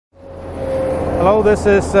Hello, this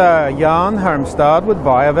is Jan Hermstad with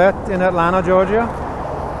Biovet in Atlanta, Georgia.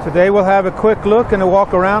 Today we'll have a quick look and a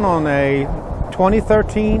walk around on a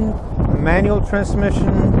 2013 manual transmission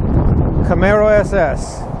Camaro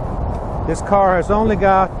SS. This car has only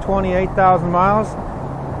got 28,000 miles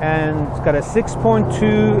and it's got a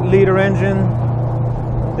 6.2 liter engine.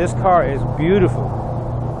 This car is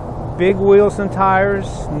beautiful. Big wheels and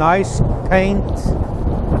tires, nice paint,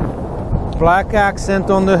 black accent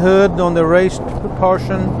on the hood, on the raised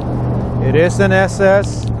portion. It is an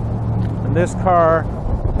SS, and this car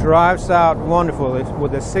drives out wonderful. It's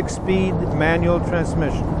with a 6-speed manual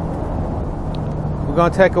transmission. We're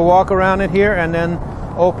going to take a walk around it here and then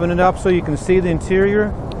open it up so you can see the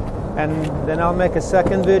interior, and then I'll make a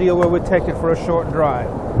second video where we take it for a short drive.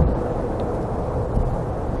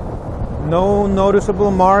 No noticeable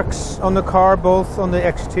marks on the car, both on the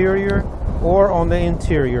exterior or on the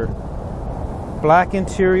interior. Black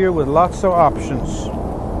interior with lots of options.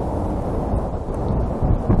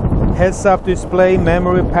 Heads-up display,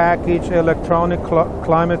 memory package, electronic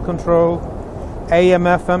climate control, AM,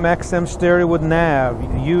 FM, XM stereo with nav,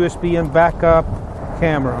 USB and backup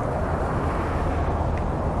camera.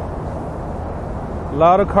 A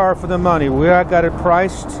lot of car for the money. We got it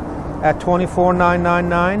priced at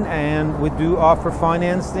 $24,999, and we do offer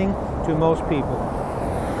financing to most people.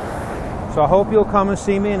 So I hope you'll come and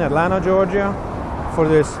see me in Atlanta, Georgia for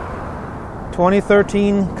this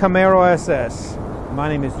 2013 Camaro SS. My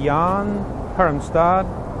name is Jan Hermstad.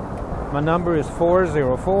 My number is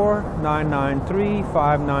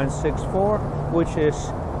 404-993-5964, which is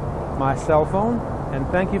my cell phone. And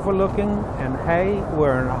thank you for looking. And hey,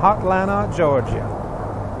 we're in Hotlanta, Georgia.